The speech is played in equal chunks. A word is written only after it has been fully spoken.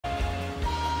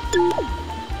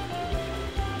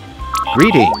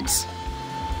Greetings.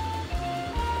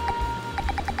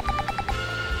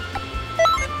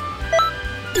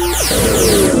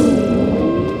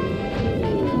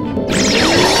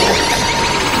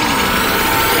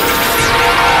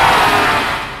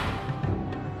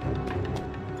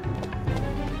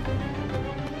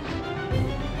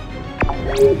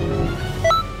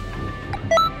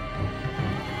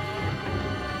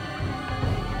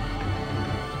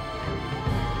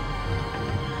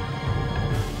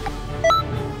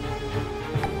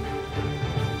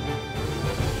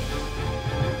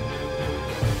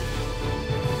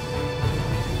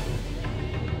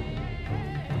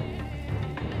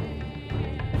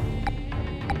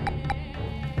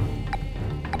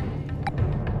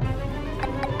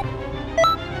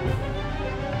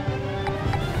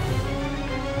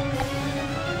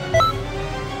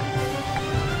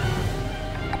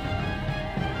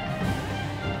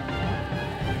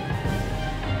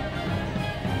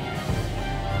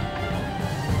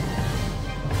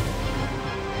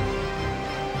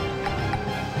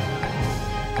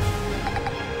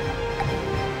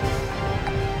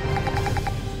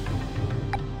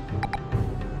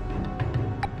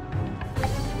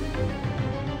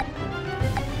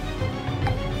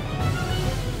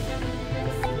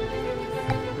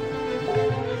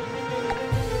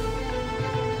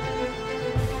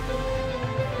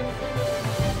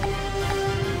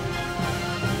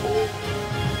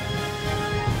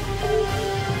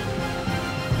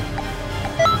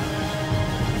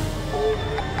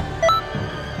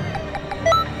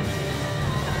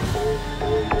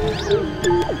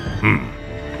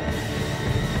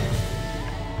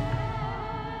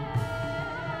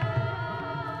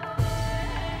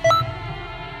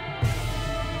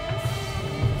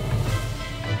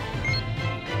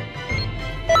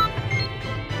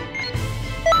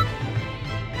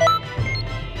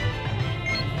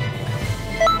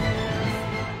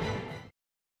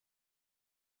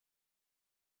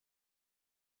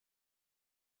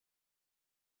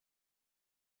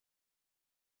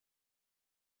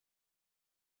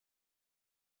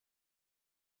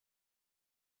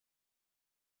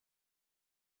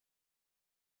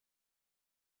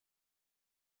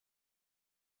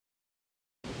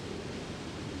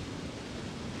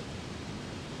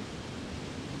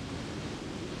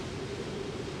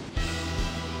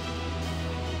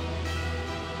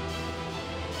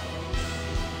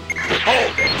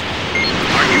 Hold it!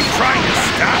 Are you trying to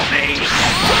stop me?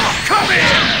 Come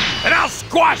here, and I'll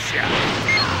squash you!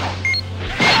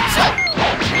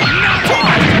 Not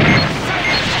one!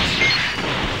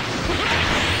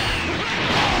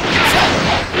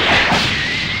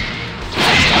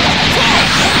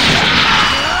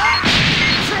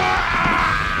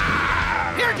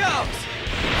 Here goes!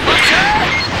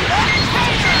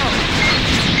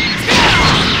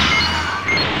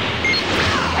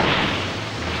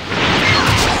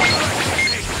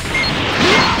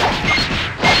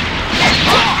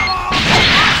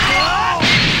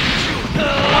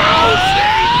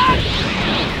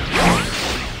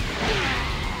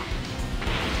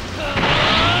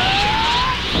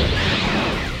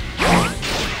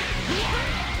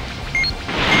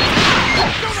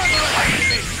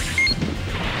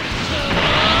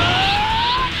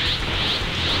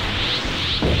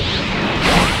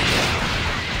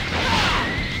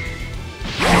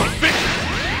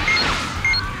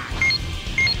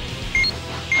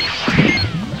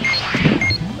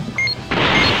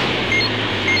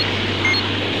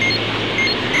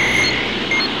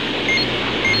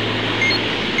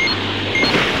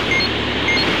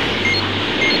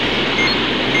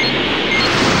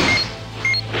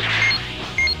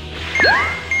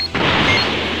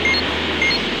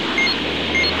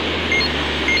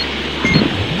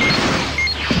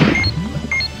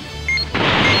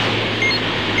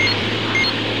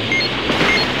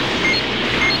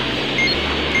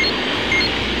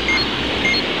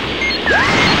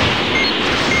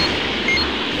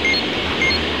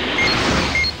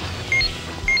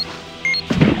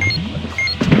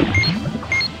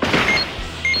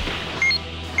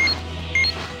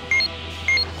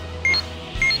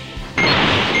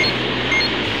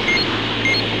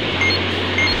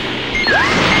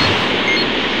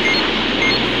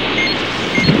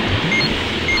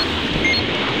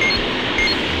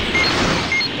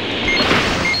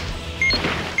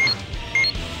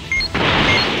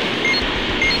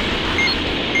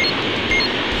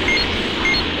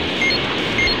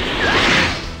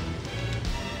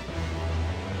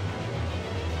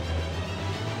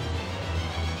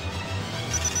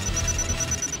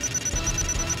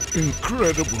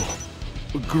 Incredible.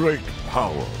 Great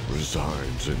power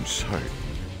resides inside.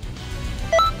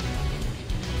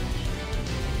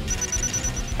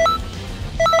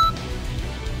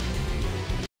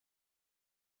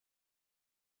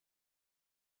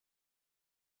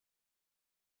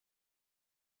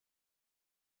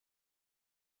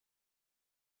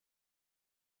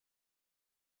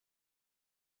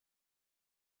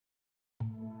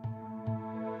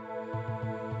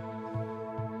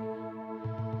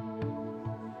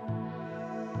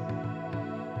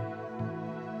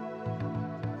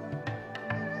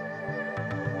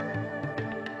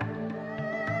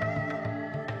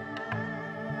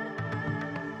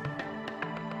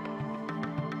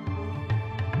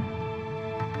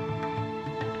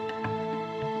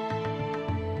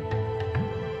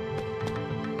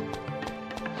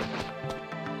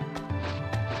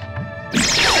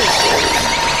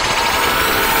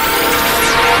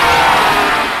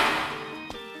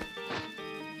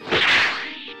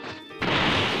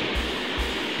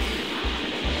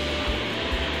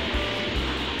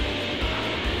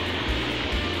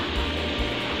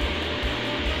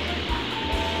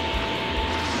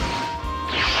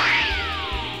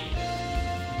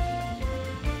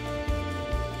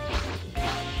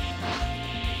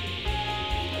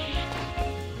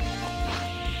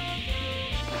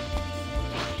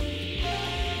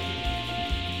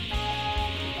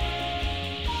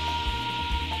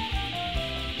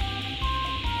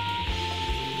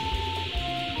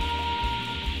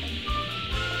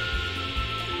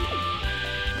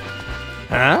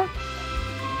 Huh?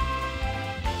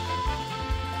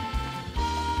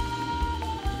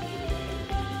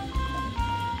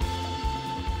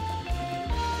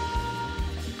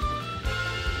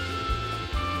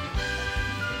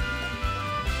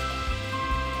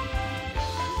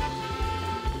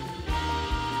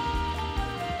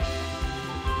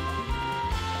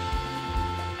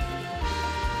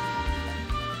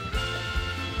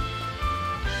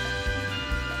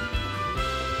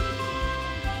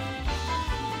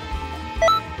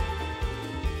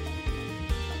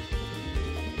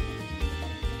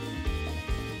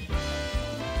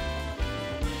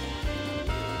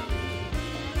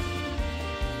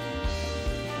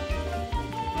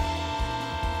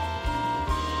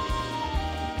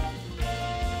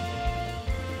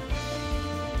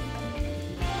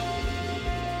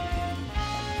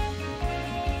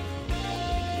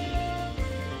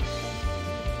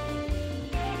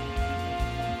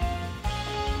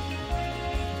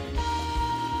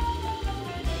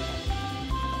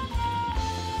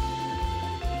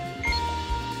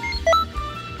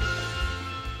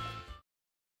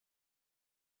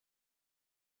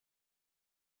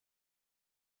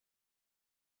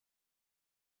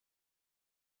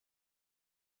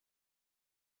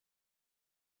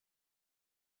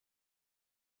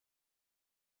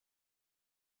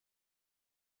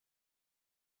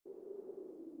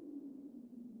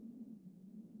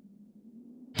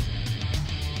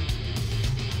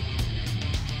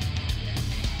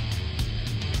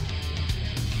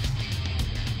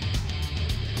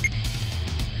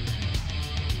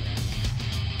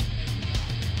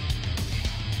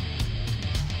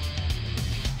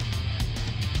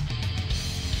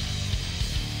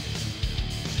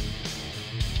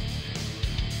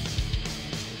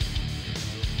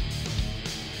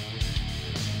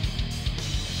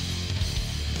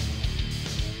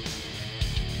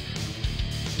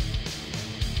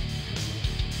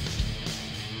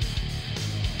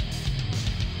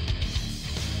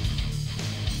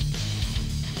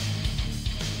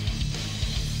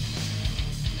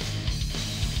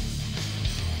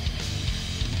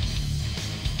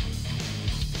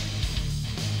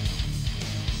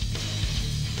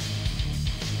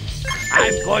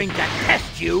 I'm going to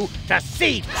test you to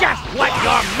see just what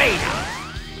you're made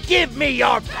of. Give me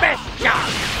your best shot.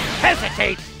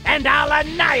 Hesitate, and I'll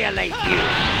annihilate you.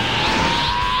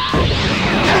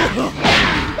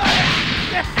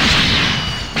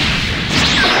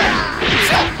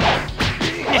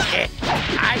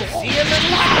 I see a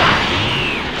little fire.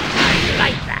 I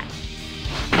like that.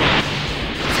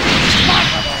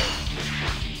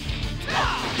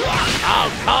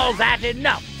 I'll call that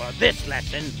enough for this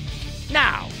lesson.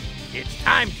 Now, it's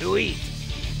time to eat.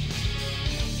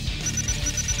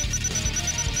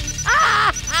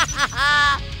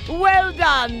 Well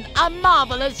done! A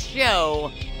marvelous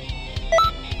show!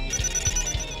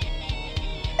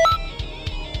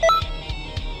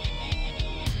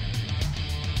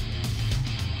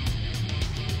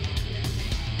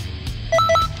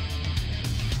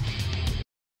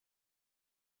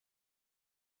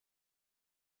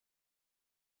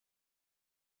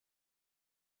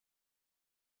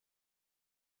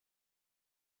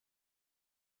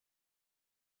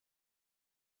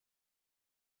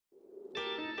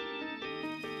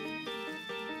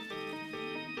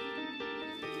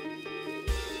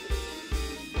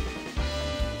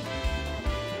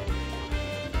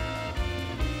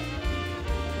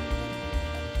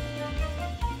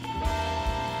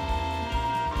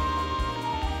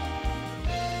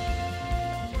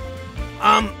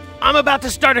 I'm about to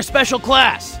start a special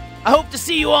class. I hope to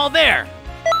see you all there.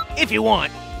 If you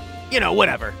want. You know,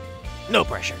 whatever. No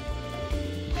pressure.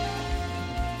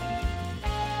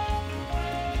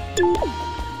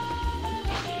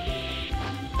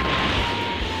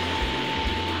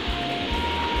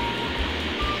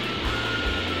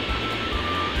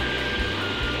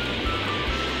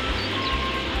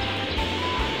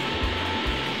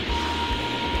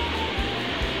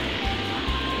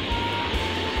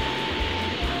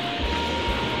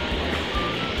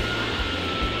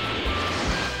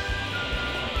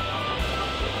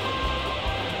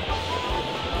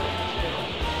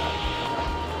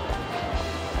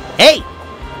 Hey!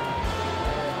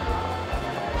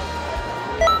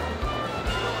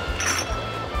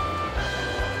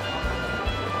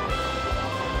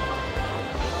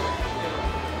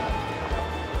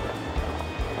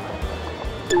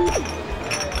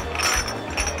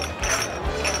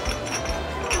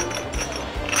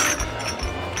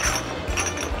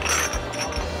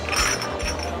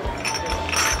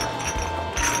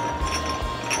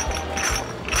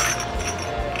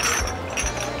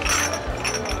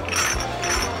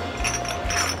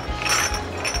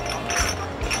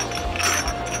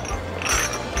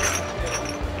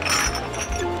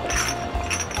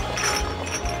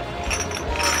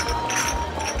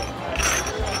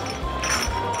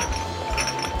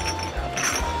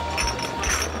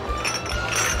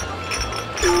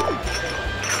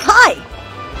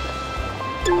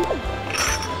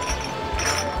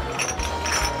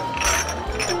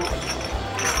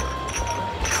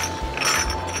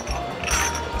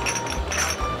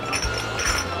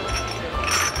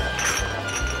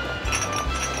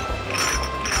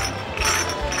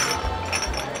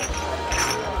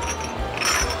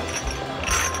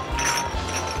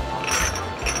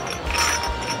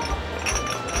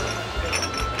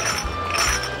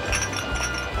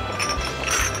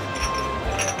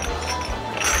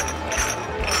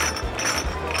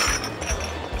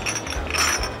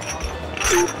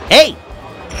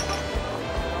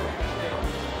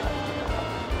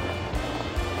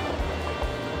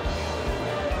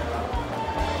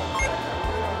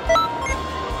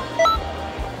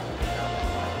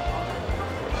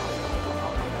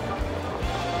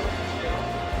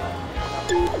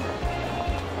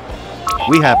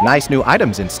 We have nice new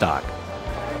items in stock.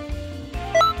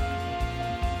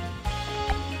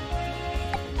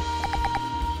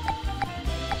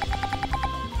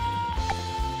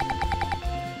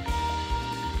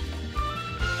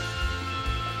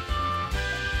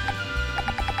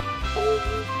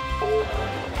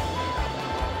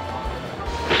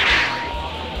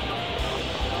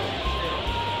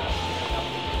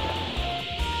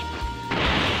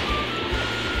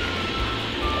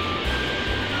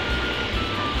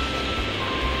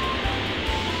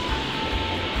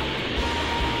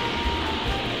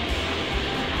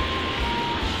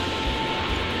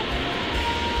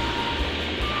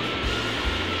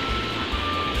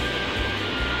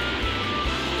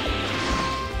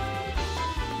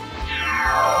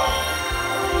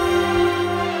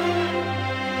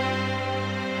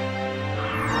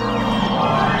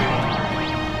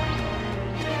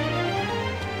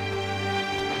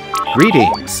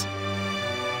 Greetings.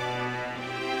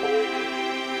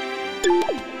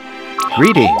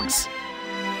 Greetings.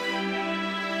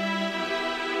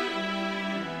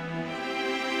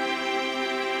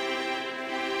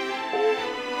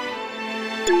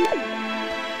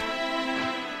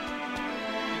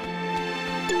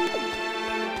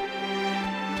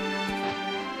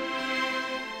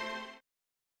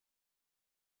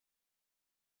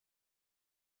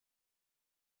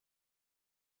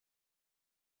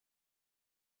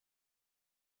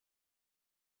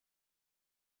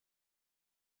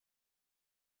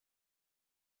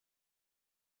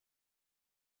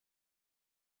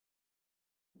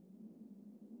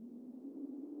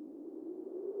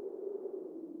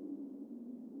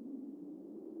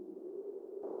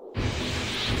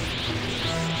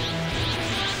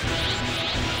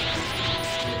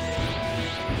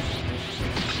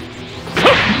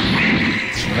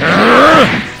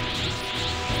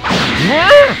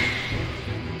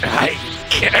 I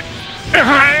can't.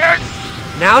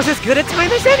 Now's as good a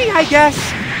time as any, I guess.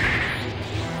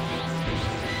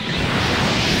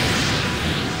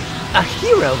 A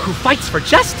hero who fights for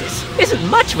justice isn't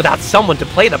much without someone to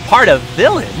play the part of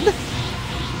villain.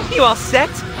 You all set,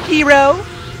 hero?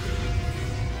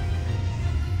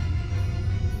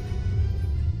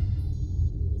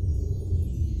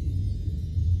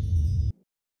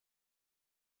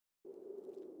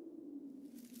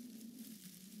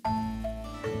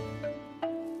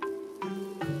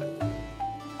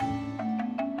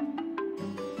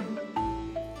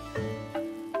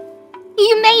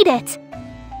 You made it!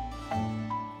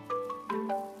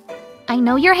 I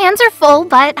know your hands are full,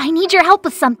 but I need your help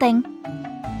with something.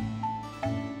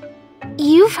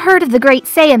 You've heard of the Great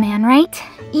Saiyaman, right?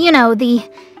 You know, the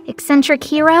eccentric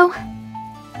hero?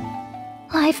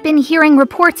 I've been hearing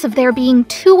reports of there being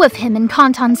 2 of him in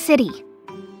Kanton City.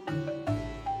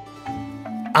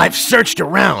 I've searched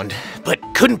around, but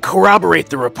couldn't corroborate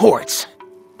the reports.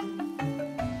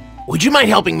 Would you mind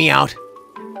helping me out?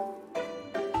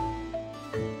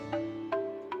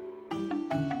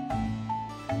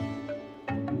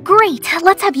 Great,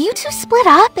 let's have you 2 split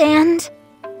up and...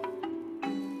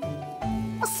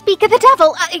 Speak of the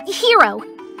devil, hero.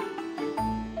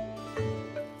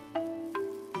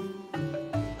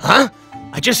 Huh?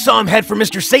 I just saw him head for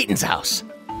Mr. Satan's house.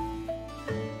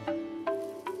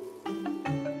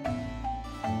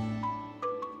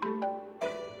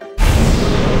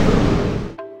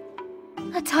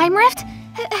 A time rift?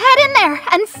 Head in there,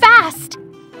 and fast!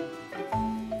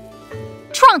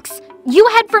 Trunks, you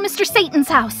head for Mr. Satan's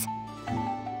house.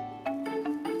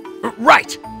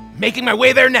 Right! Making my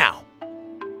way there now.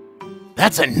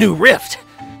 That's a new rift.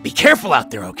 Be careful out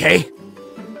there, okay?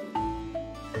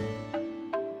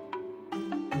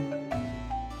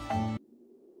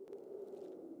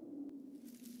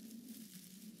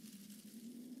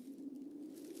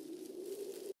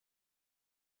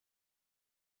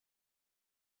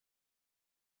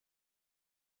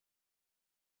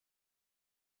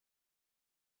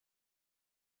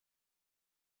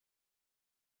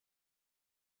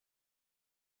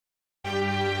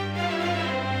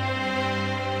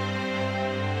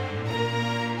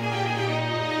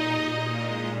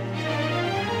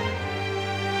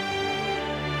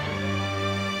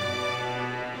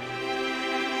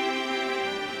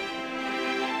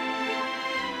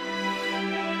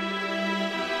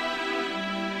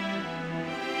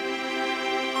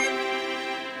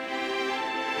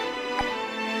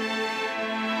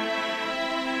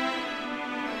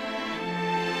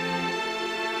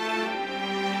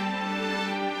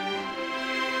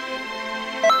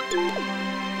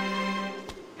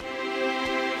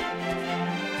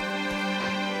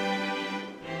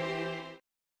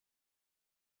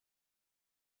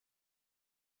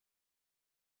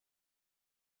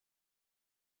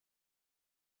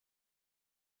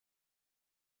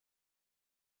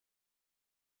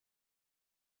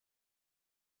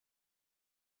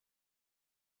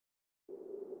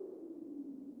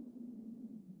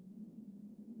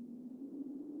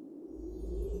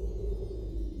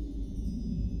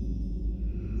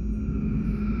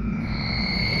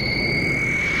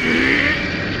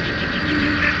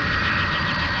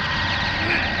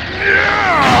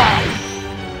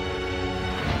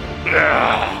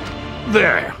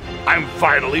 There, I'm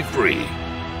finally free.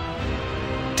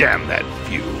 Damn that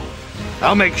few.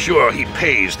 I'll make sure he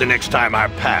pays the next time our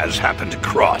paths happen to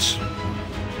cross.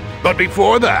 But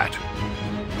before that,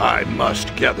 I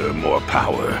must gather more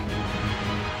power.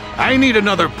 I need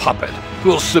another puppet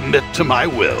who'll submit to my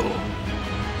will.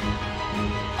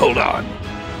 Hold on.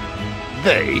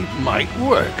 They might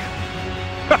work.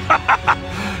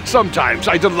 Sometimes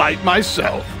I delight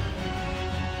myself.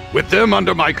 With them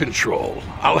under my control,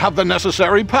 I'll have the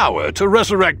necessary power to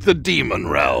resurrect the demon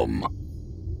realm.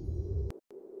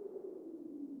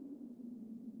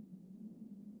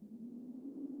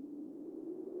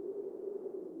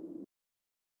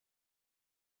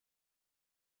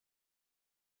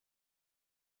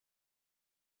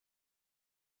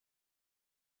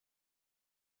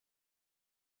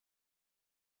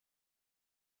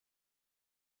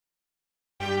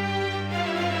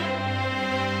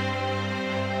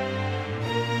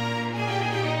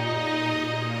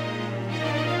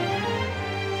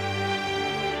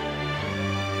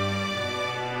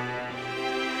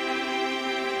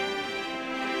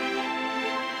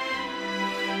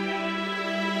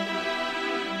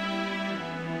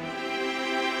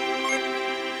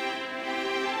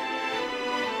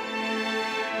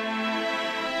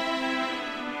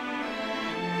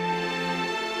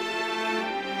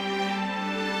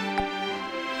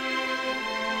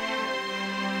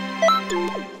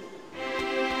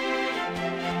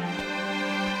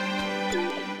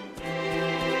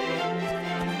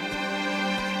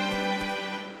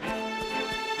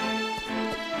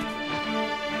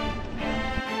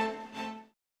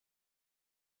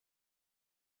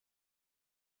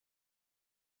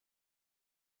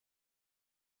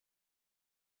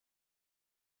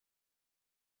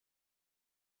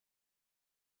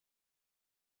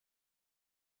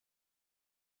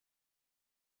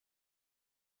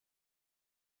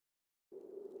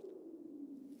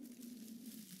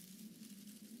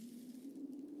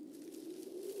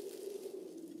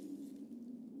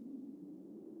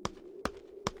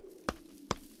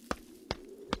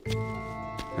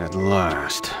 At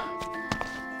last.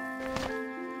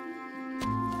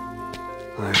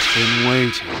 I've been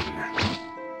waiting.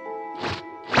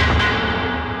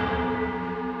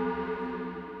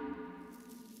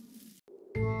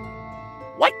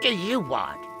 What do you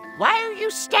want? Why are you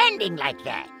standing like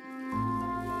that?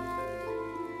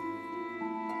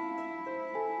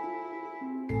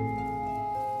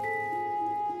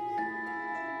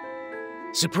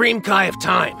 Supreme Kai of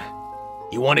Time,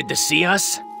 you wanted to see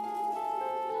us?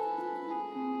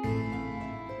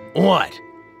 What?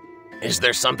 Is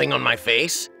there something on my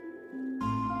face?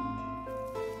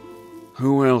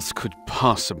 Who else could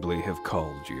possibly have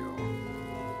called you?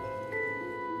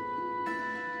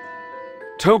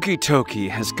 Toki Toki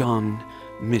has gone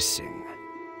missing,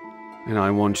 and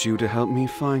I want you to help me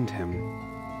find him.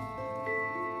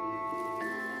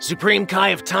 Supreme Kai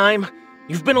of Time,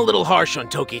 you've been a little harsh on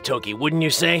Toki Toki, wouldn't you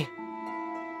say?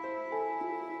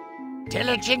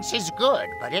 Diligence is good,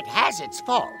 but it has its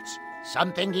faults.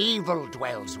 Something evil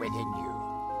dwells within you.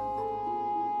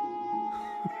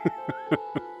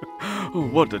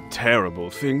 What a terrible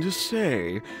thing to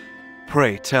say.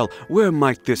 Pray tell, where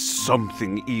might this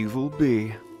something evil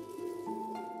be?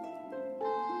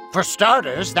 For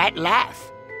starters, that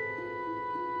laugh.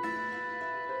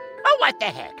 Oh, what the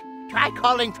heck? Try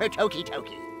calling for Toki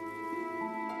Toki.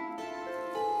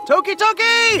 Toki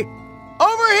Toki!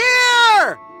 Over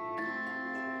here!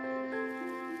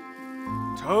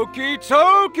 Toki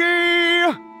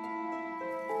Toki!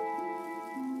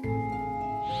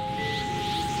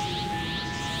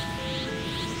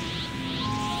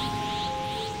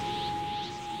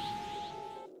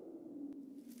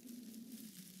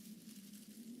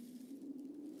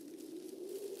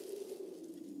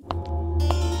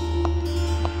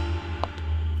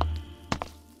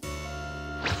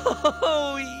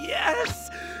 Oh, yes!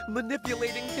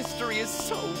 Manipulating history is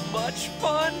so much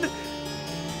fun!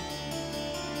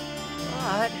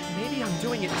 But maybe I'm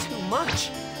doing it too much.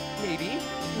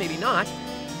 Maybe not.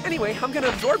 Anyway, I'm gonna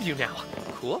absorb you now.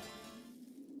 Cool?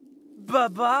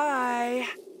 Bye-bye!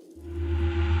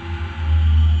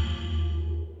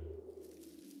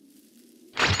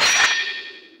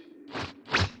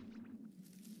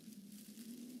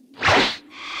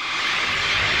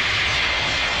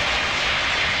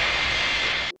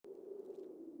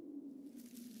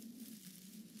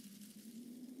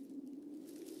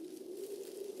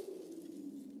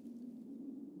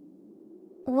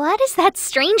 What is that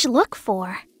strange look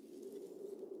for?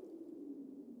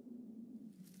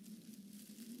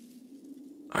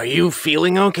 Are you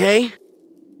feeling okay?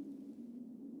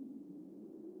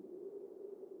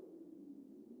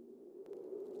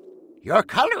 Your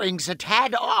coloring's a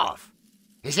tad off.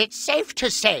 Is it safe to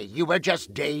say you were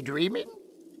just daydreaming?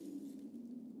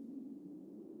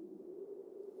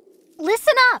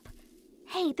 Listen up!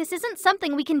 Hey, this isn't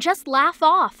something we can just laugh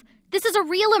off. This is a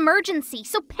real emergency,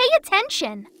 so pay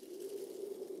attention!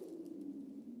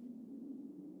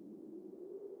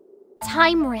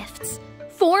 Time rifts.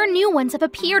 4 new ones have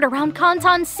appeared around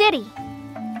Kanton City.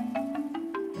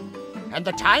 And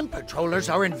the Time Patrollers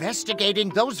are investigating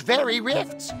those very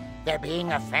rifts. They're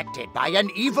being affected by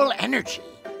an evil energy.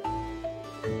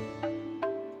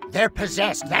 They're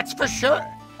possessed, that's for sure.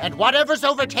 And whatever's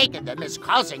overtaken them is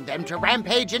causing them to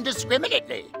rampage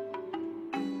indiscriminately.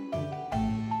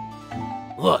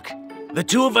 Look, the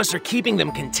 2 of us are keeping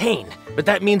them contained, but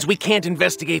that means we can't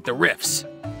investigate the rifts.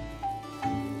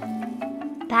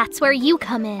 That's where you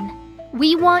come in.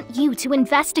 We want you to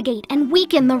investigate and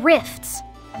weaken the rifts.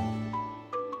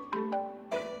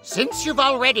 Since you've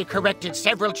already corrected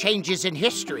several changes in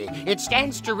history, it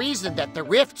stands to reason that the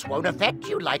rifts won't affect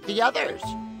you like the others.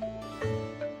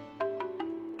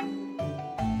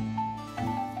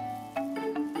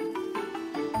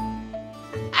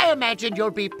 I imagine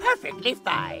you'll be perfectly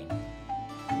fine.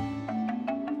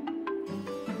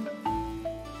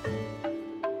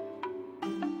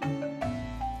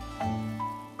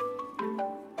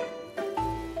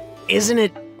 Isn't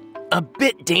it a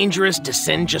bit dangerous to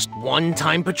send just one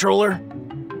Time Patroller?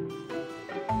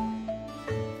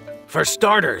 For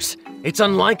starters, it's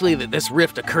unlikely that this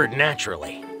rift occurred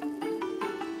naturally.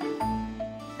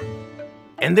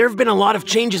 And there have been a lot of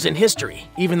changes in history,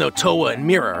 even though Towa and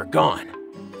Mira are gone.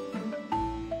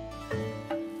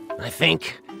 I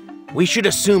think we should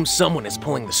assume someone is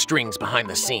pulling the strings behind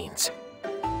the scenes.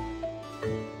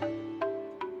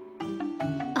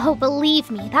 Oh,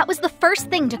 believe me, that was the first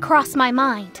thing to cross my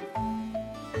mind.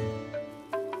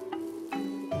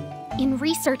 In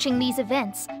researching these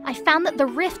events, I found that the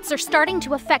rifts are starting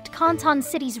to affect Kanton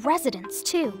City's residents,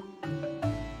 too.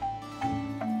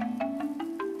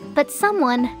 But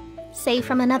someone, say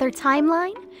from another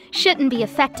timeline, shouldn't be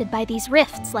affected by these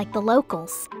rifts like the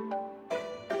locals.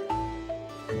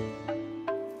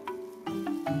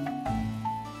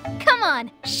 Come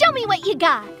on, show me what you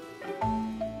got!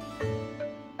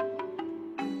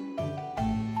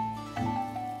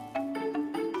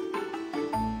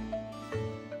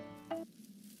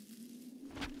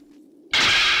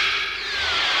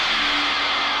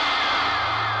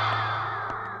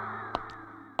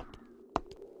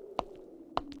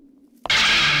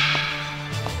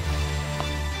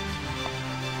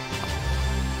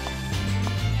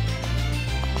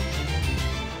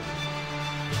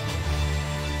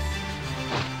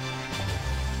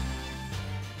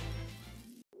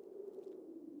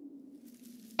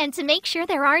 And to make sure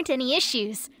there aren't any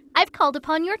issues, I've called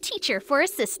upon your teacher for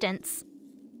assistance.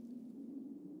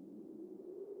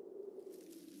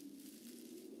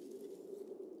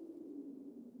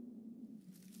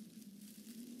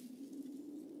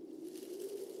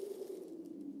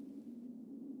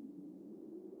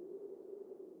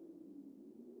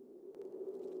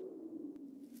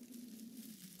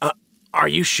 Are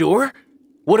you sure?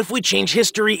 What if we change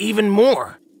history even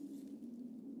more?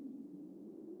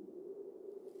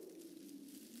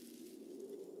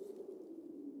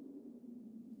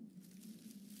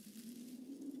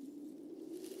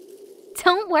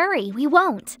 Don't worry, we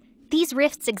won't. These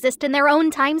rifts exist in their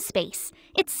own time-space.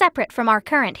 It's separate from our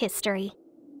current history.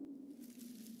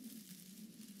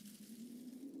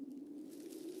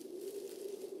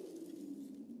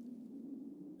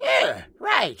 Yeah,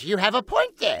 right, you have a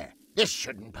point there. This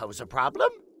shouldn't pose a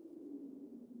problem.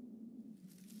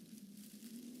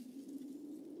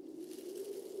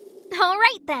 All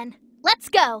right then, let's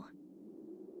go.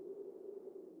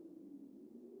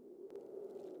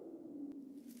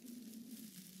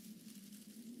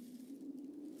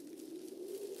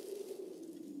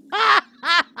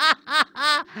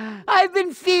 I've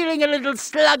been feeling a little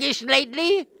sluggish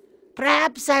lately.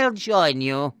 Perhaps I'll join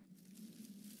you.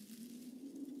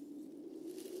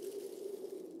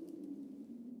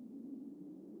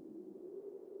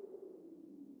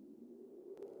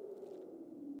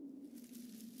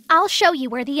 I'll show you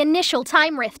where the initial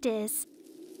time rift is.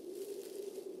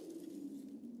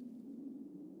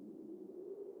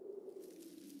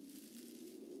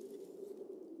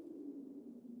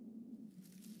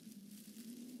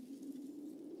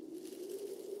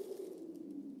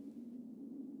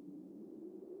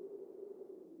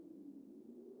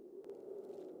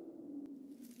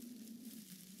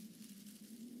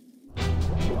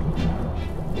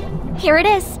 Here it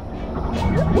is.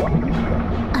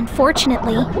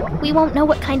 Unfortunately, we won't know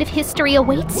what kind of history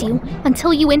awaits you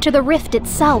until you enter the rift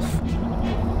itself.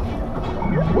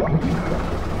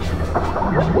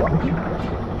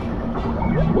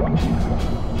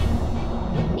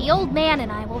 The old man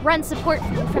and I will run support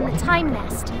for you from the Time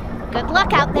Nest. Good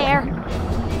luck out there!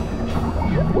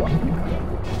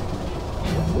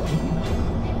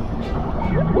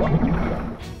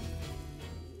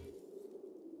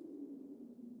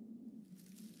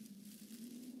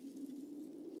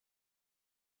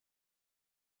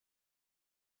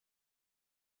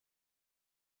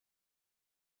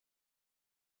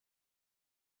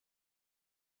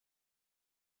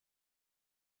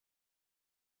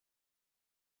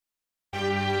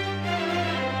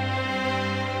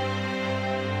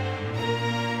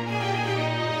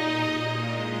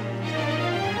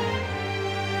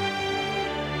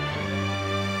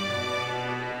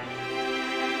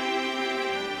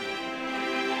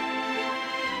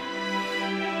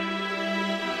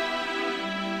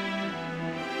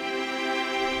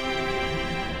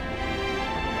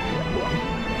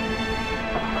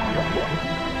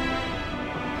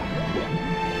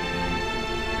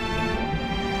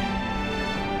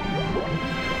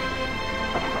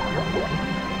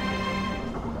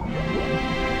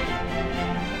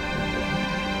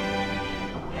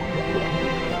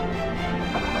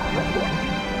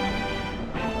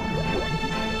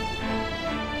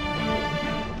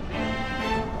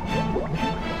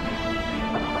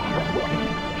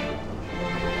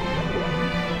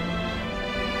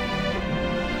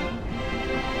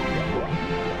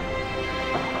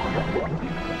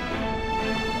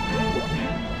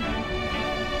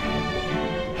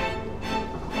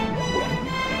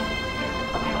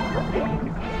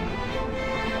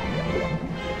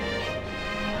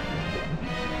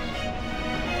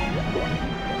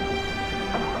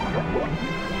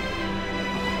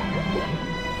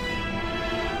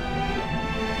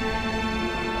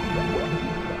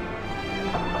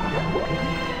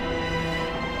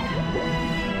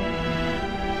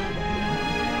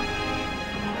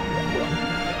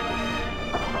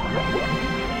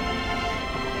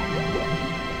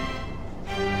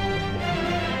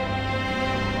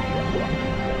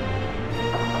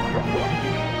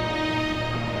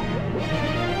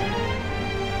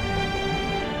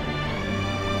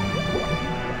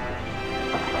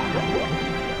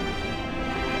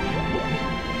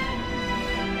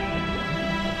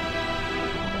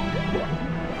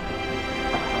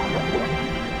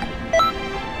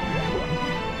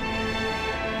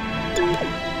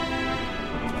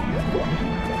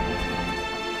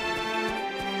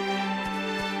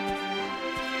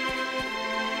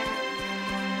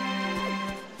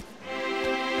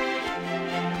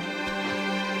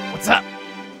 What's up?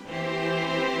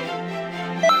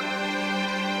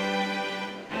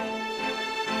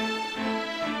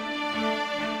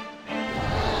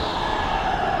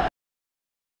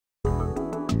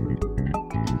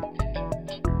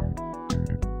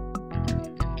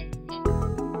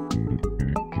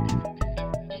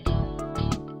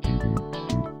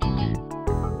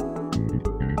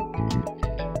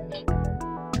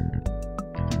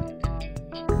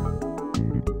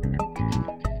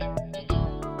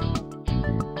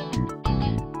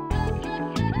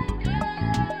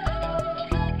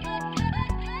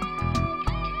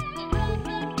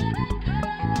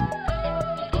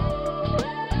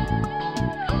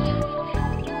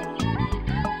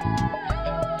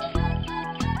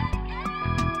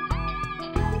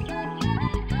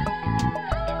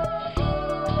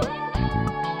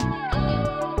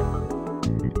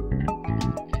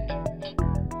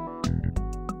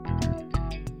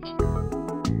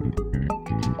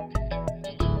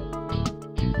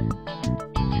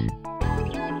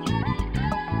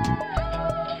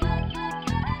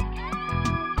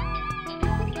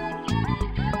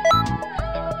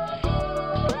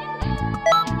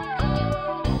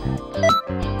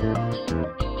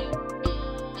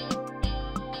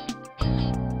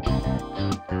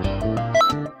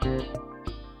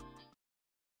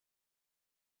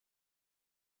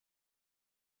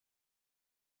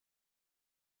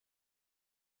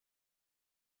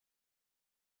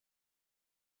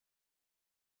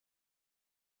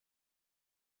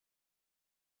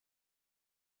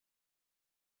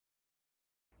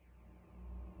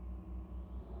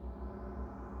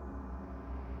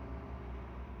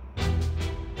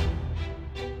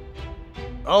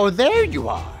 Oh, there you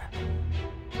are.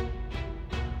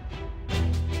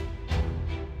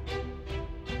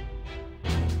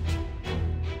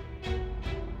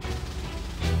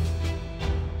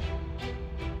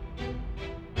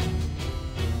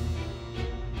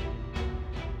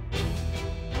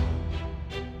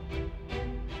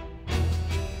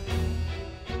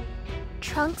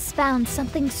 Trunks found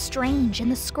something strange in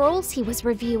the scrolls he was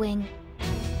reviewing.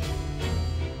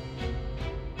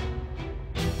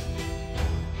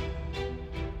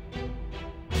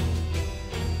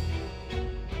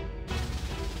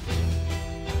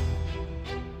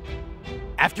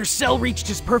 After Cell reached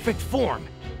his perfect form,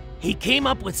 he came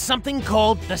up with something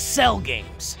called the Cell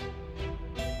Games.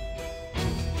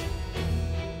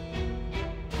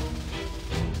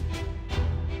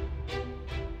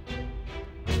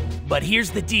 But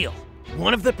here's the deal.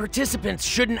 One of the participants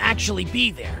shouldn't actually be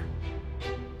there.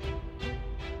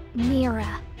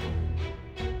 Mira.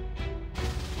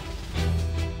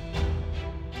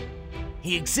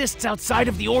 He exists outside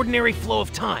of the ordinary flow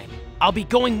of time. I'll be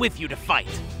going with you to fight.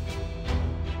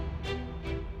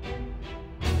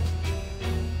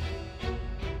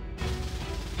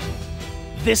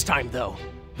 This time, though,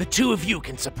 the two of you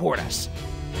can support us.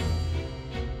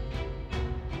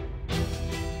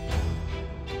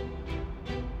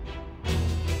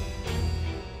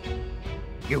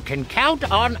 You can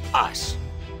count on us.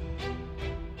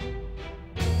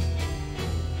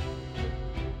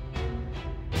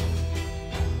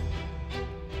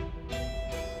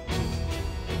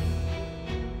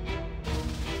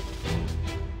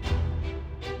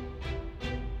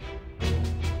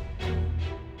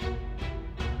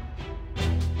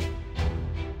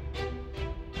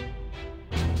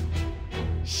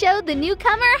 Show the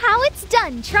newcomer how it's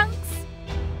done, Trunks.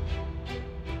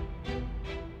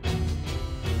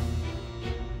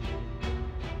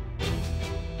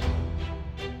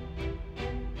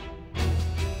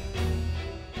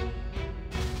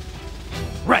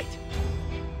 Right.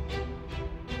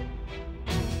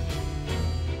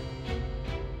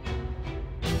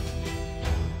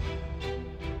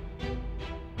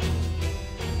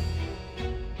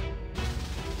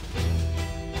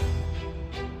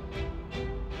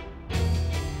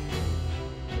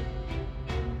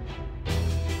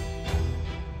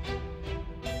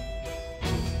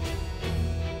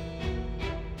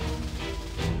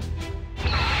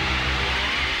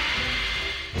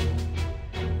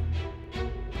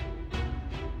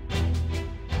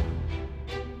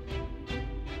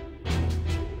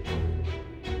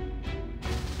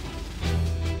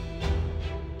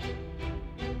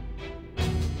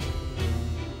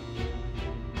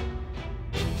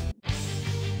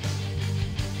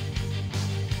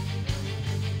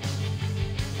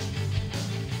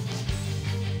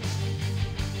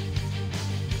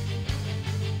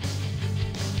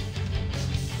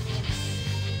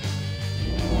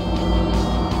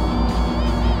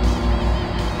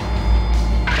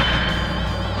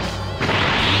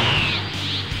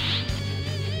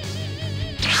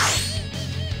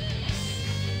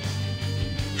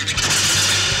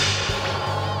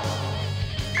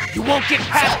 You won't get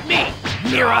past me,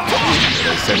 Mira! On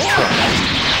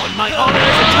my honor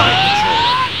as a time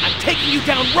controller, I'm taking you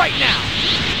down right now!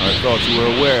 I thought you were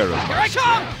aware of Here I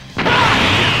come!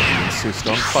 You insist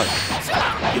on fighting.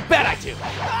 You bet I do!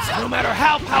 No matter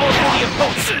how powerful the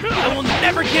opponent, I will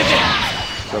never give in!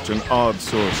 Such an odd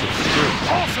source of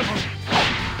strength.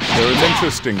 They're an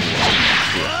interesting one,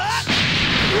 yes.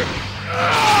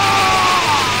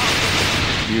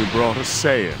 You brought a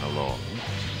Saiyan along.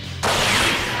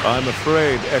 I'm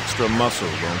afraid extra muscle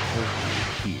won't help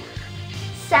you here.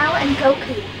 Cell and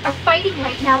Goku are fighting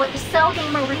right now at the Cell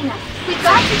Game Arena. We've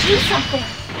got to do something.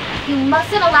 You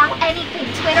mustn't allow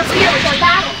anything to interfere with our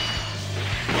battle.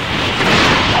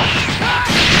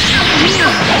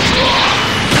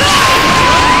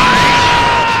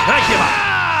 I give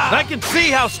up. I can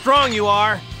see how strong you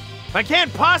are. I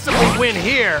can't possibly win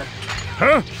here.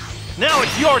 Huh? Now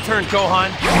it's your turn,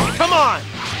 Gohan. Come on.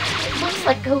 Looks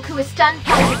like Goku is done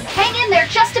fighting. Hang in there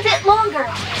just a bit longer.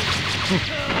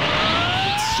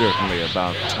 It's certainly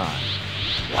about time.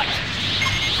 What?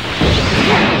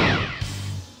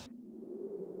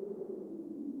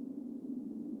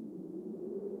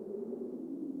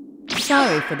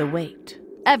 Sorry for the wait.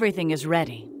 Everything is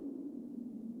ready.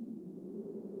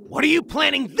 What are you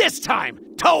planning this time,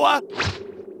 Toa?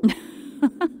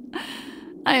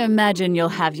 I imagine you'll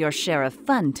have your share of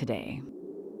fun today.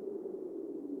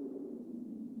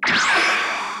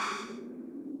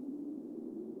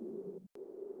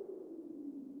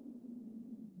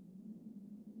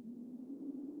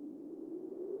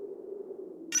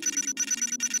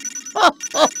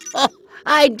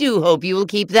 I do hope you will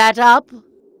keep that up.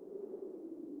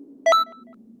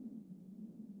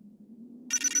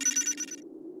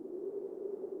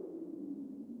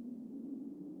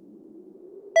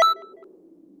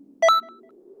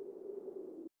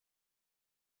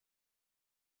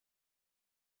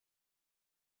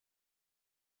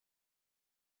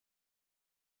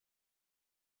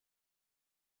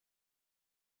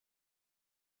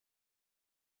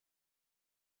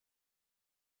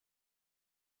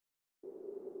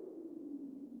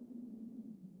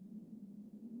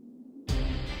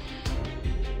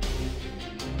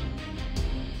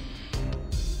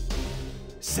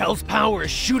 Cell's power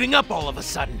is shooting up all of a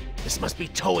sudden. This must be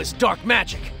Toa's dark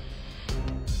magic.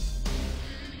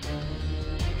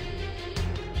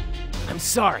 I'm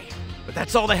sorry, but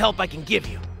that's all the help I can give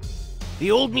you.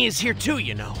 The old me is here too,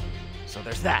 you know. So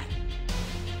there's that.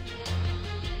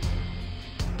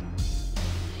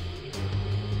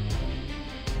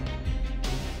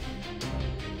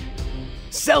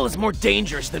 Cell is more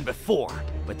dangerous than before,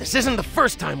 but this isn't the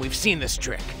first time we've seen this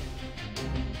trick.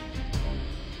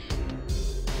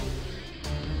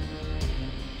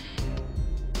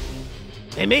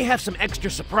 They may have some extra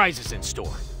surprises in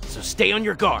store, so stay on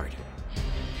your guard.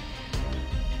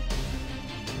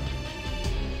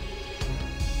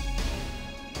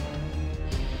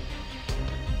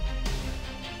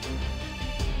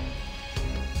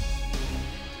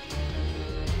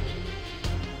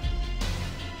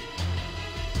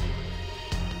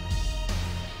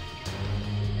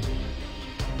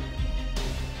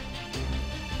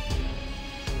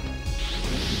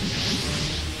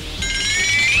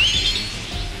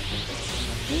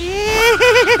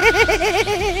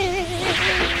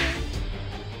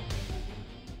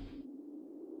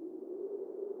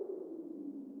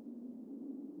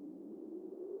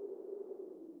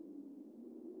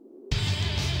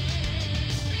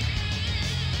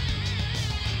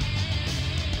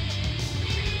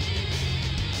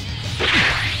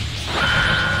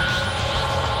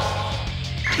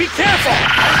 Be careful!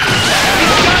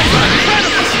 These guys are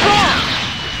incredibly strong!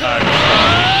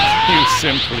 You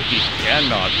simply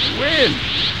cannot win.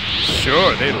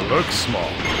 Sure, they look small,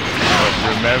 but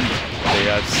remember, they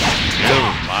are still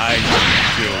my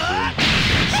children.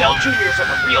 Cell Juniors are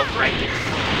the real threat.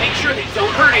 Make sure they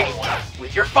don't hurt anyone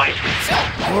with your fight.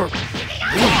 You're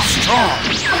really strong.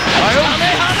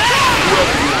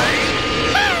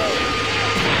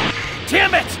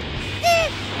 Damn it!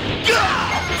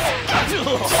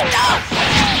 Stop!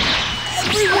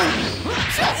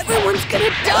 Everyone's gonna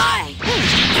die!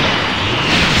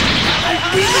 I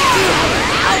really do have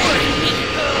power in me!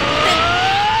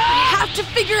 I have to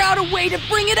figure out a way to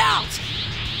bring it out!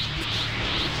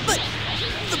 But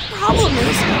the problem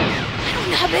is, I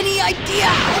don't have any idea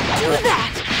how to do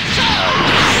that!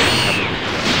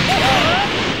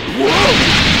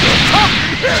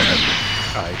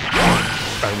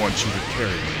 I want you to carry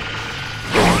me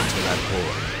over to that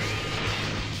boy.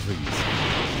 Please.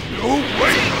 No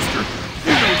way, Buster!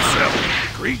 You know Cell,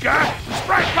 Green guy, he's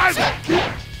right by them!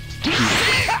 You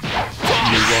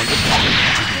want to be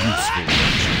useful,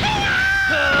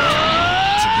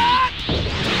 to be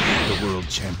the world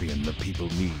champion the people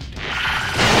need.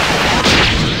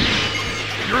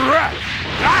 You're right!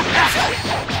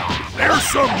 There's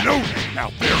some no-name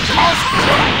out there causing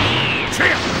trouble!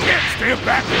 Champ can't stand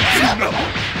back and do nothing!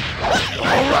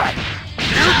 Alright,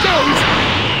 here goes!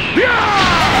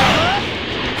 Yeah!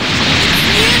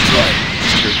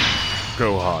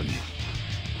 Gohan,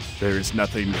 there is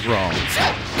nothing wrong with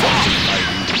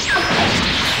fighting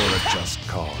for a just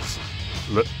cause.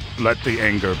 Let the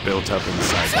anger built up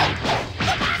inside you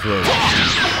flow.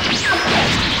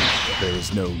 There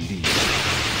is no need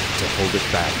to hold it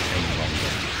back any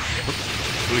longer.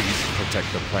 Please protect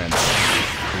the plants,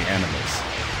 the animals,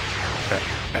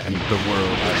 and the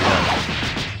world I love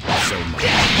so much.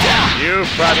 You've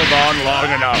prattled on long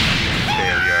enough,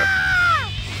 failure.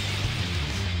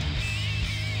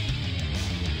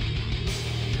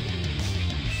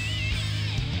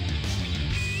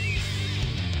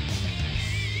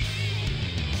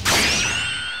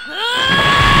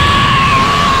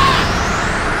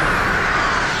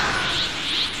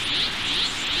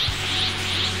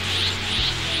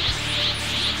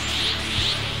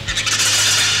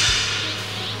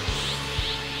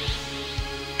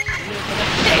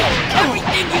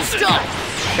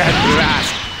 At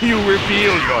last, you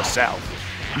reveal yourself.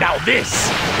 Now this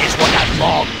is what I've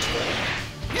longed for.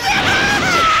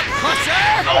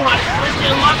 Gohan has really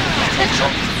unlocked the potential.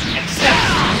 Except,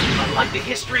 unlike the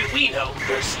history we know,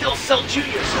 there's still Cell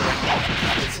Juniors around.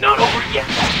 It's not over yet.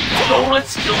 Gohan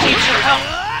still needs your help.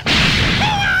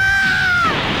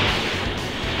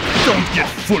 Don't get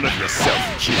full of yourself,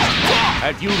 kid.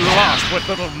 Have you lost what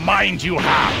little mind you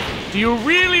have? Do you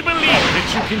really believe that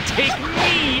you can take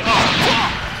me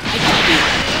on?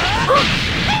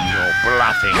 You're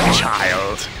bluffing,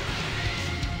 child.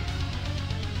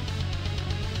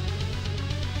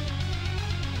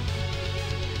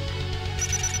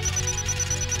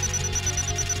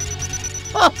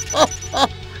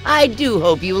 I do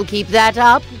hope you will keep that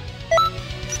up.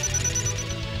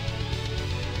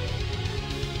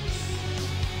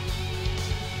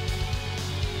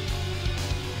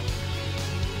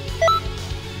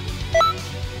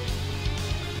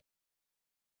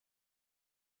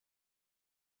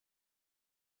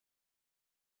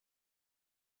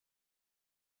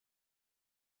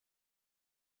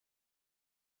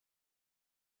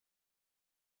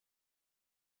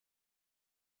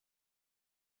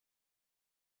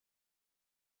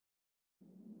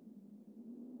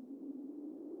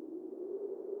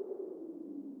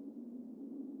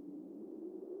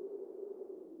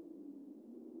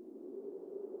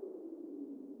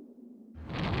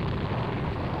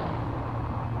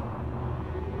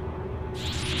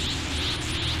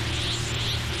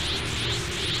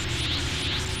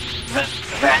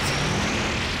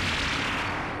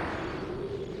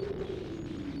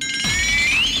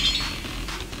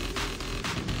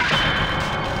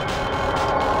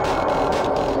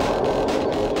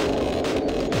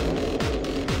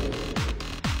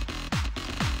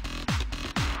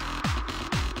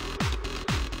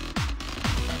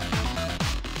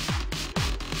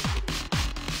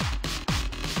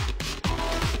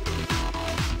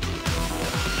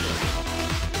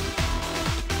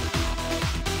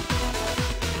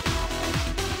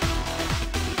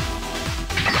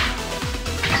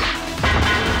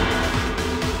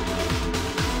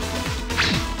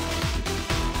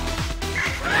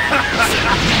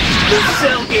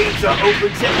 games are open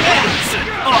to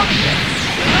any audience.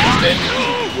 Then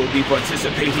we will be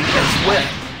participating as well.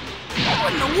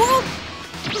 What in the world?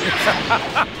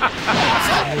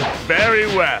 Very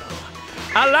well.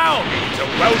 Allow me to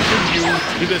welcome you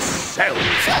to the cell.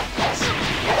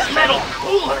 Metal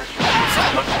cooler?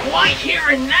 But why here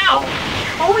and now?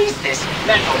 Who is this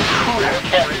metal cooler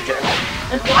character?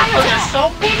 And why are there so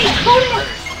many coolers?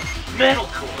 Metal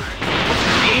cooler was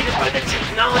created by the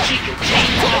technology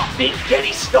contained in the Big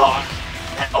Getty Star.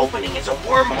 That opening is a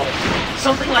wormhole,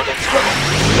 something like a tunnel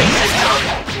through space and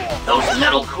time. Those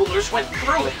metal coolers went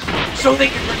through it, so they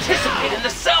could participate in the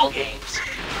cell games.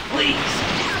 Please,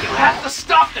 you have to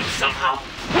stop them somehow.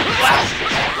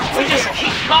 Blasters, we just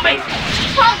keep coming.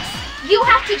 Trunks, you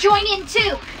have to join in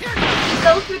too.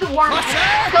 Go through the wormhole.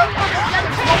 Go towards the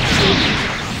other side.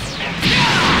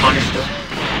 Understood.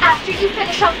 After you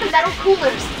finish off the metal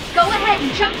coolers, go ahead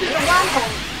and jump through the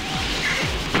wormhole.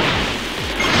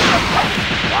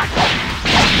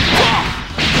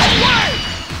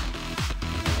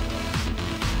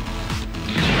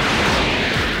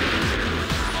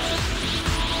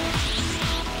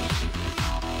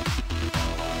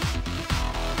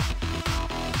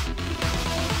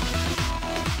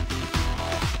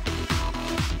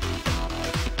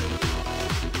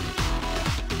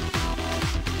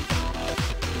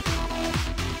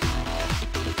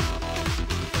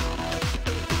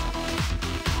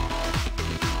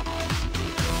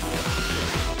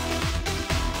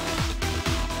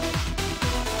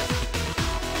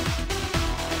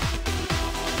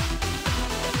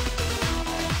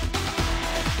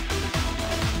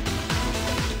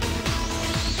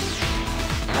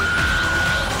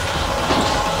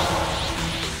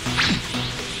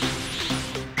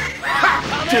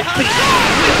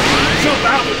 Jump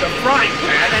out of the frying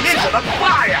pan and into the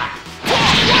fire!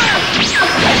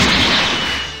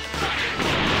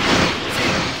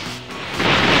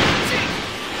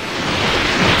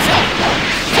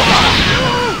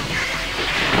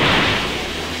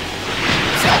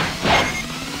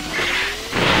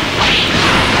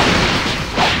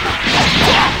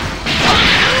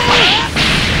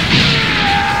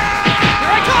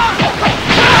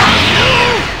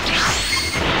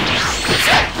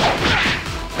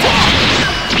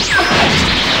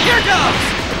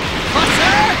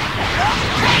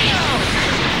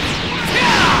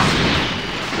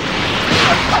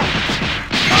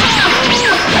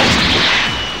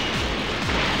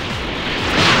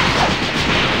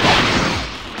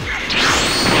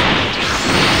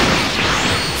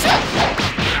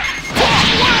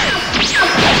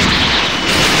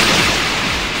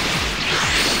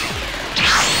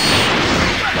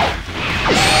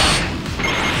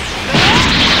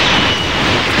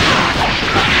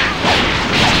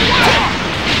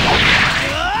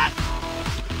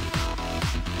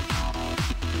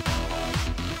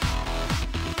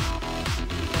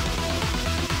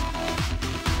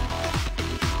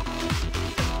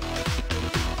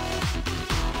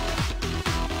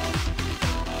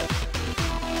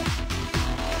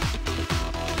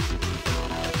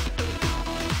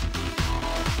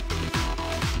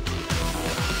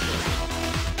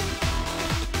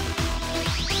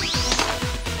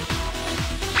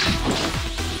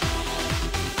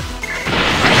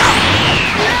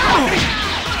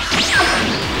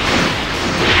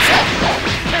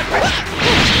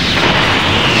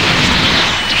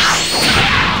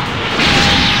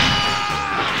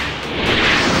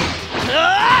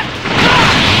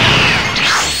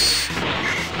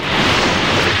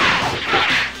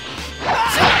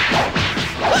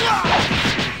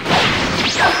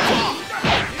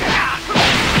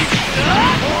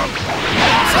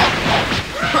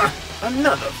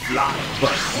 Another flying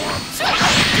buzzworm.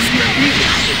 Do you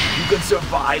really think you can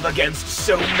survive against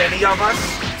so many of us?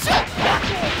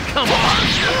 Come on!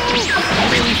 You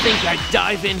really think I'd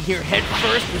dive in here head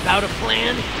first without a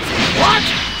plan? What?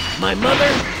 My mother?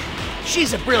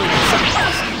 She's a brilliant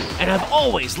scientist, and I've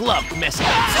always loved messing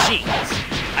with machines.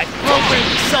 I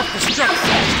programmed the self-destruct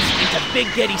sequence into Big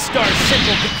Getty Star's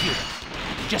central computer.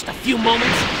 In just a few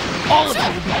moments, all of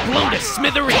them will be blown to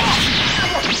smithereens.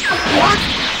 What?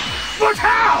 But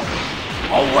how?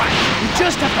 All right, we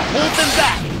just have to hold them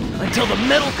back until the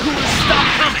metal coolers stop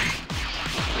coming.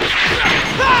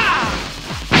 Ah!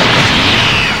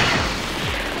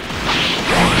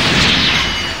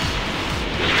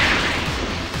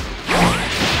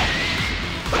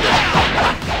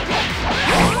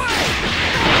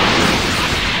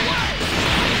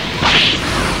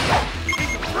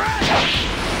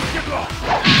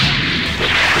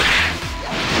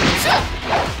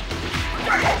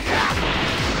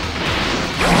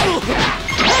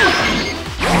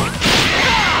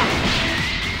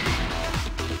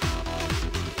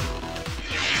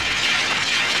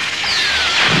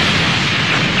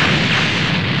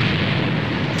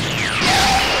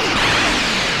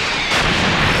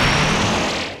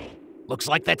 Looks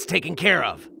like that's taken care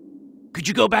of. Could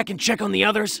you go back and check on the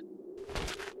others?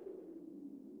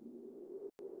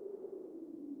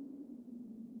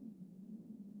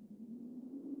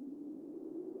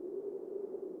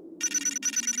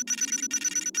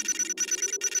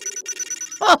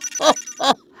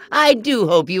 I do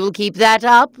hope you will keep that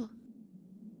up.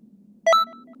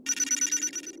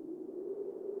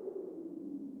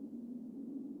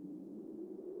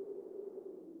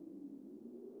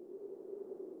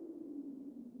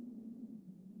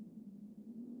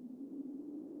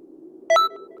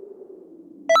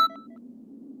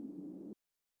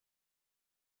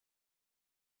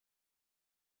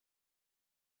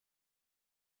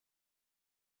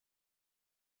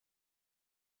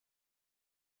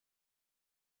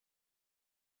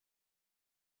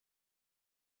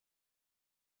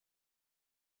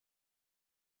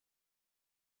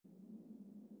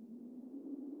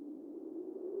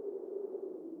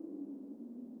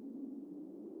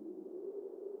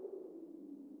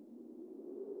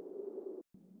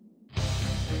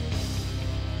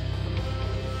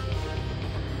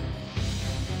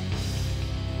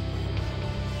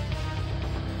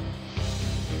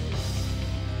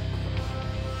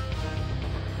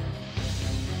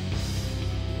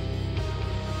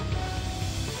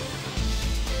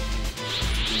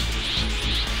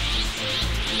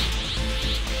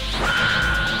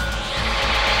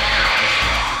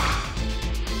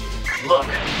 Look,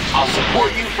 I'll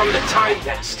support you from the time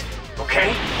nest, okay?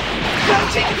 You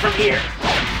gotta take it from here.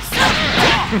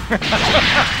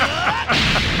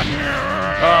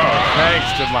 Oh,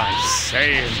 thanks to my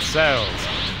Saiyan cells,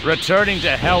 returning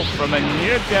to health from a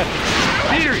near-death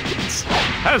experience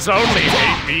has only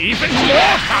made me even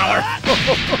more powerful.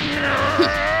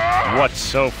 What's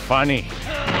so funny?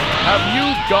 Have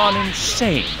you gone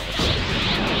insane?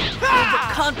 The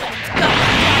conflict's got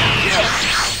me.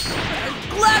 I'm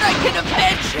glad I can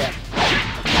avenge him.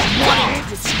 I'm wanting to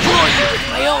destroy you with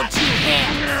my own two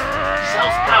hands.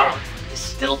 Cell's power is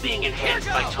still being enhanced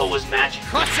by Towa's magic. You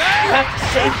have to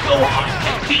save Gohan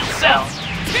and beat Cell.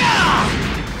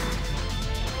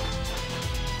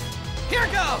 Here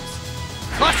goes!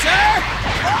 Crusher!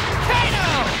 Volcano!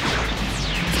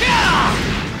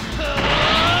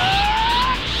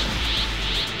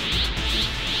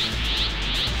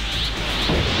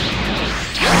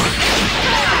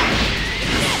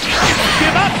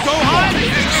 Give up, Gohan!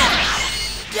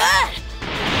 Dad!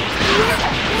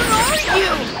 Where are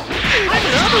you? I'm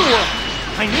in Otherworld!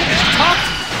 I needed to talk to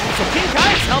you, so Pink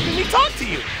Eye is helping me talk to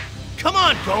you! Come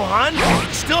on, Gohan!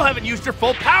 You still haven't used your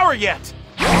full power yet!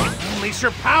 Unleash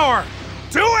your power!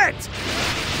 Do it!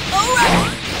 All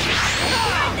right!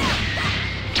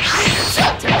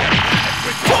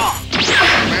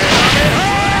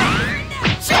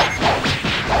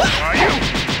 Are you?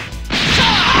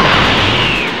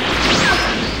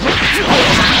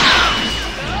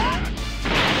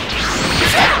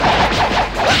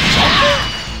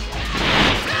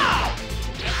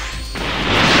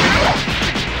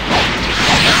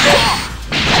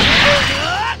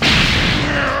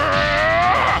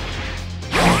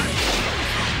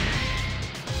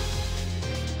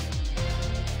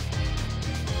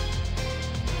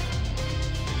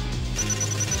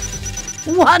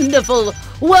 Wonderful!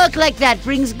 Work like that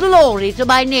brings glory to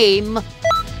my name.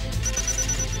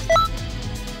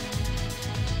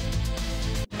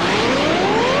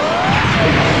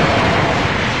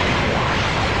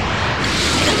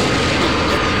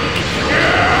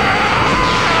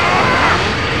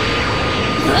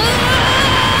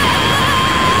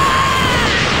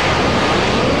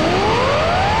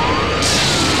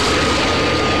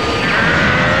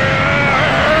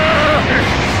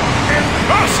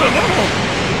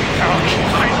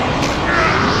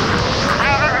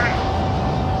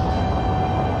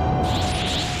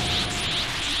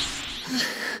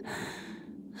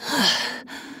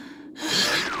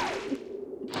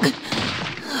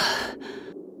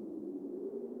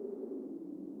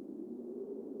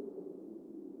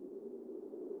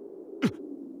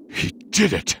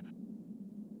 Did it!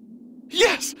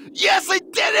 Yes! Yes, I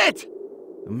did it!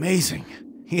 Amazing.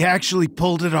 He actually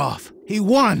pulled it off. He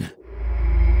won!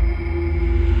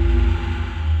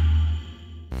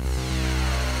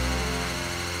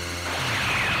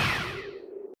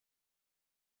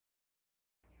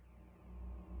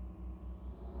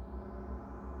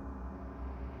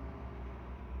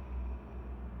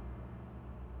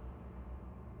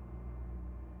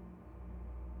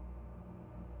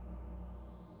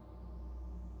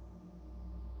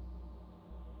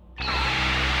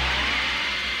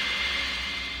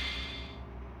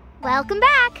 Welcome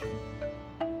back!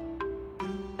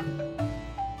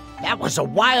 That was a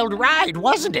wild ride,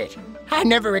 wasn't it? I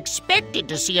never expected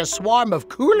to see a swarm of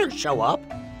coolers show up.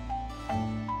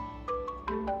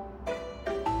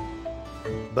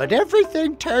 But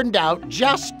everything turned out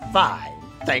just fine,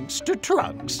 thanks to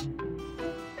Trunks.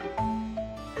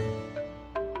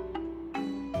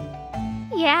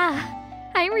 Yeah,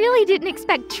 I really didn't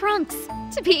expect Trunks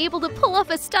to be able to pull off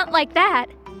a stunt like that.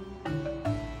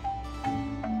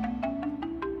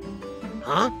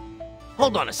 Huh?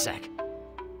 Hold on a sec.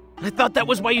 I thought that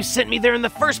was why you sent me there in the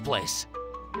first place.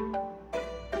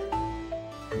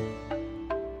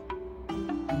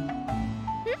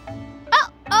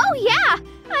 Oh yeah!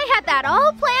 I had that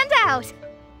all planned out!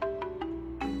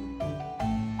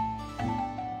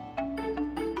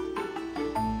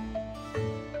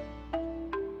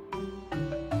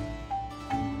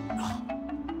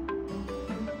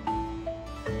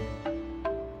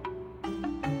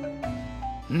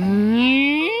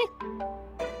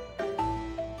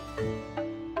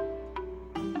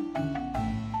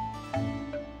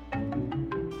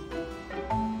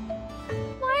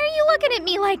 Why are you looking at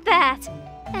me like that?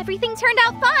 Everything turned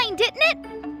out fine, didn't it?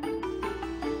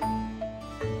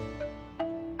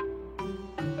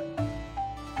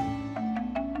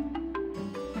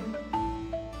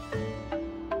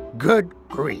 Good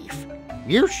grief.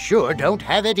 You sure don't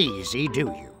have it easy, do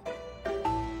you?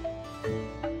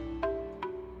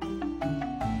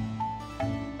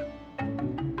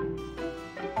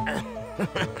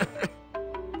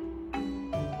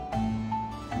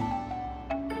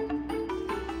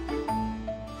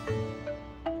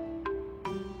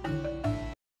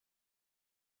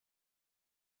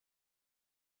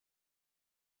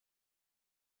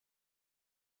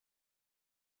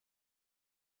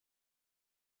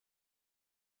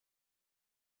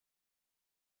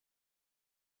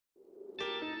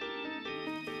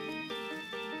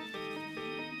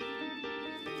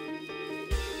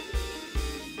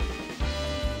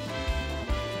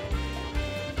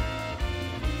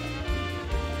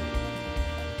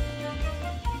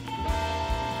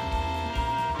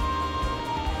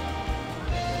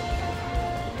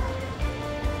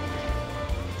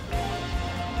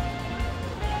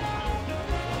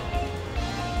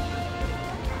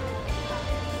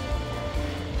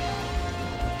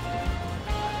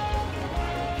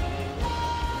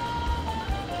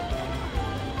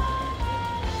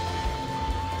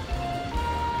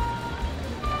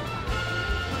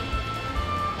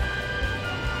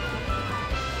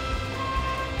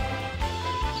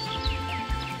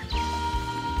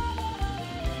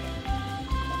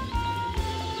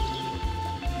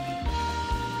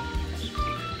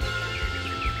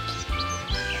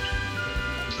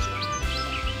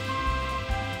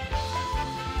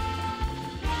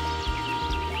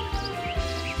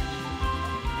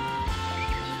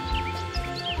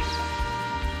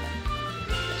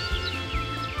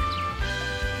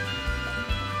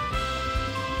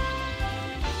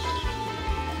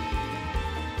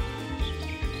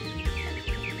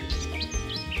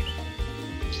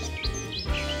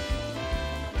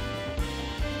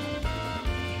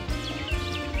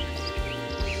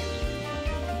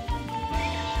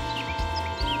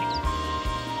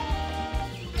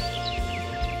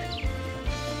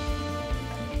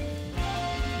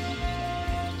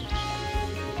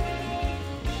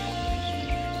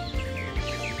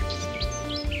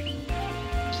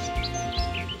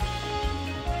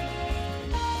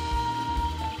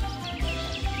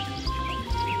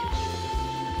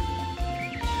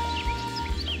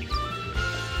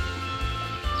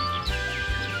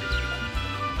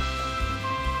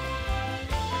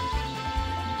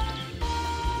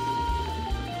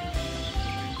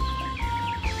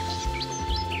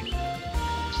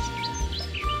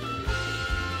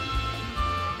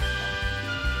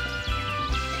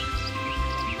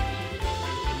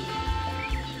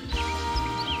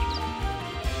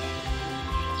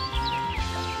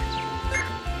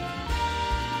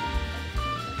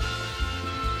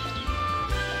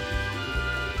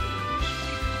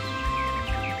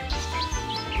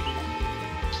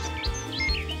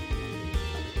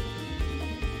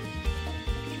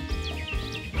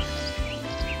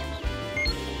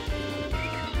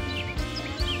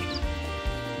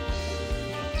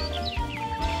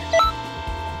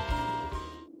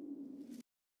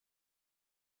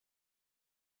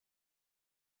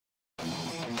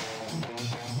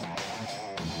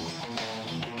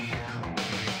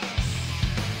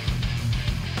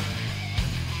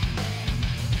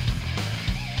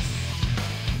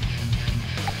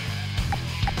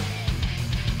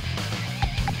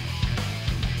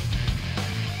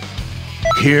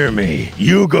 Hear me.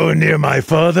 You go near my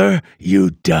father, you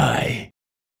die.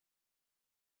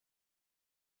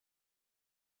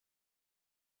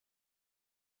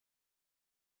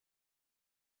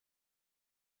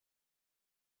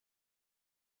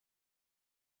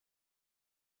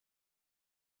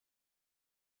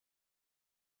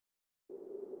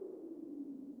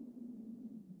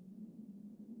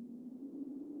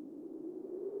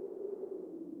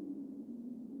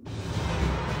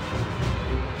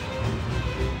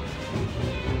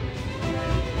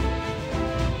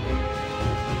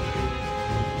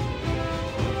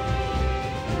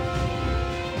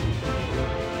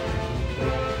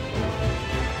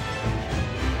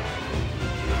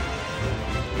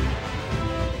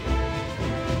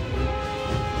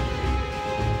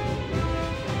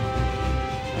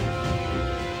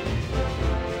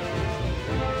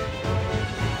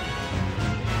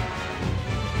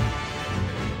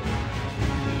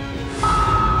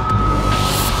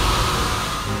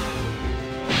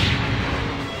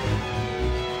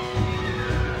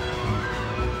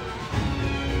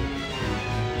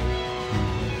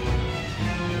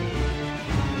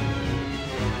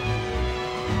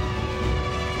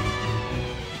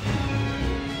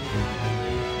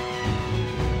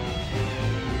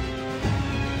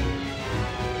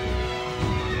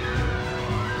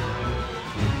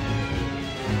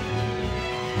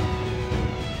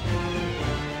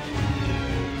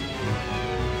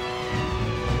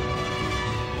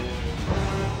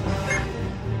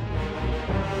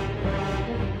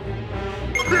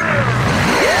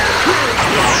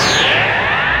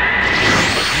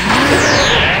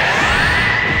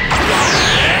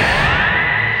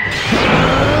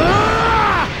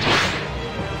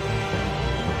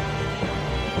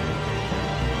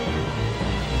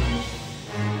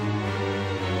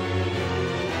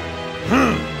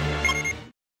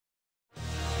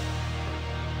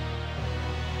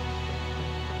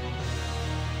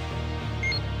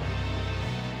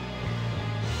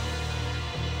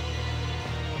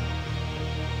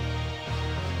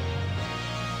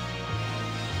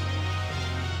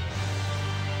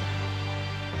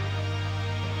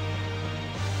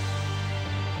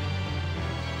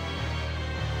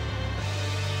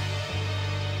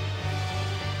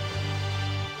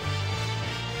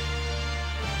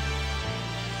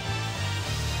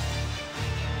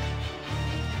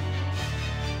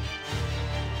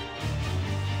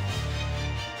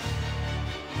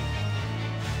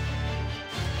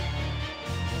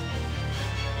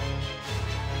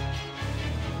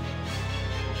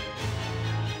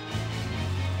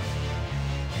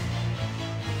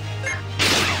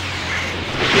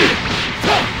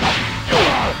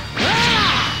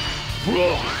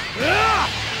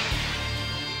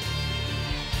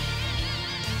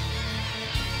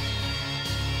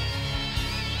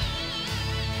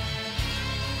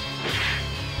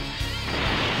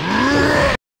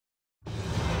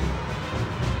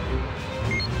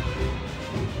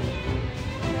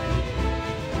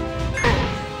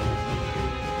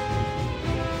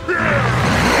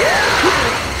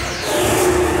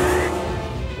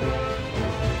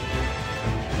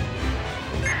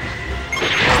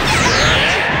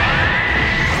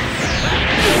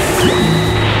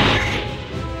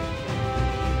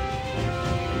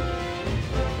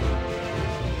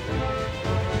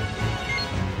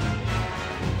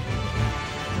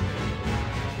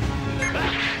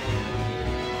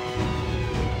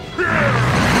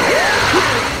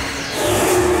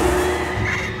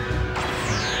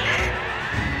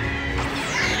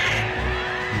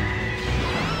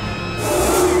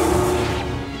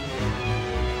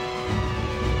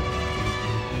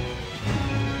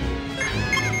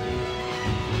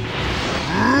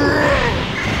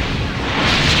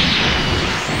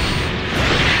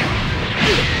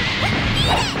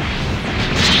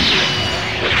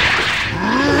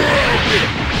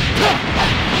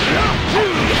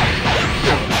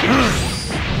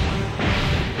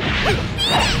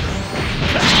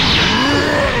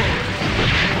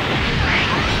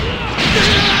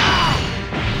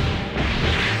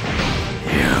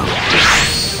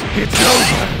 It's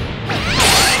over!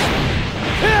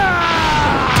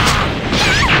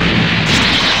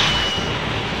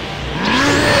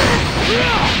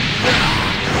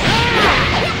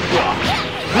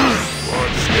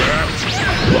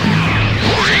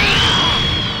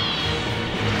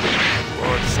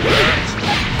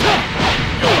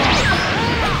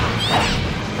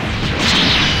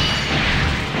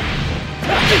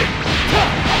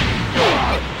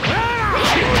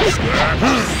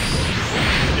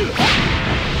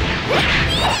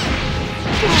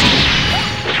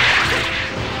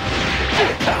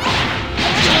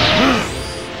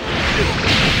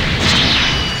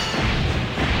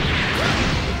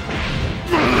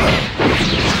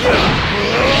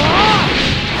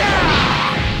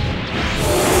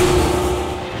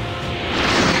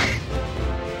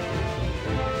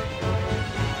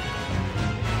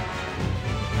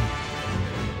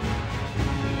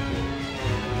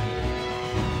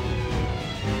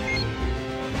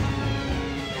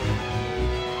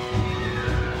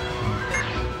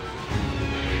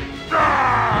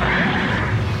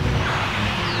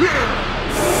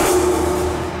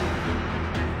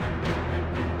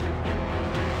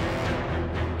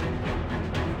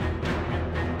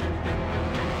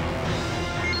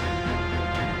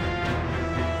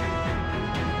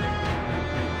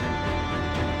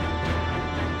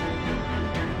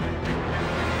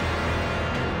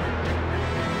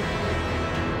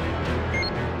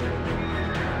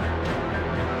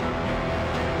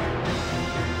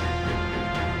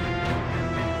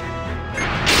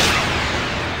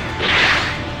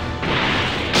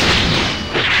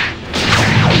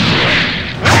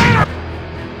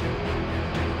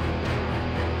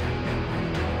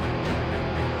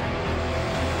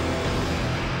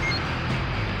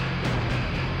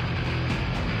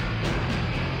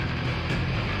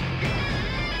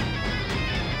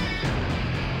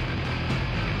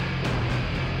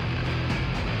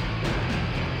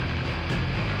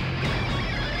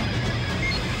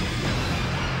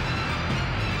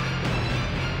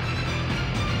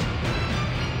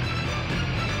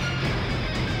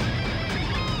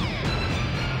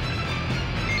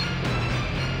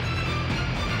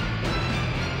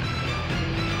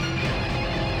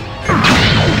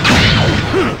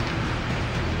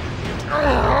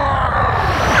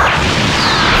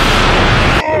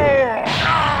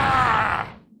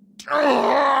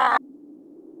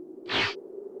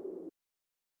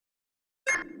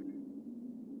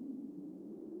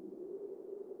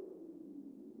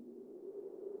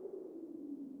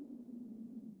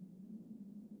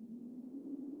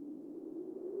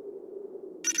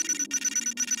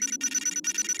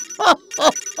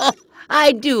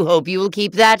 I do hope you will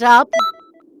keep that up.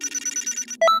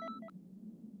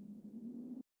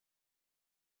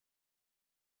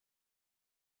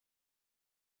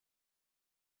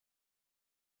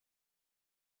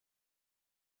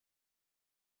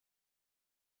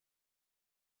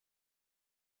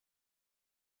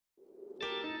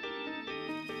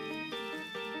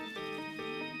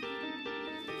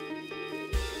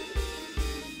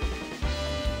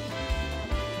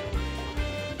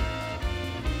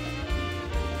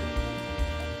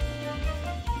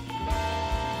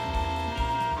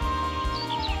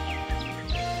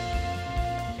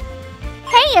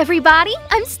 Hey everybody,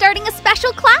 I'm starting a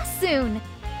special class soon.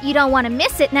 You don't want to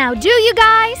miss it now, do you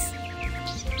guys?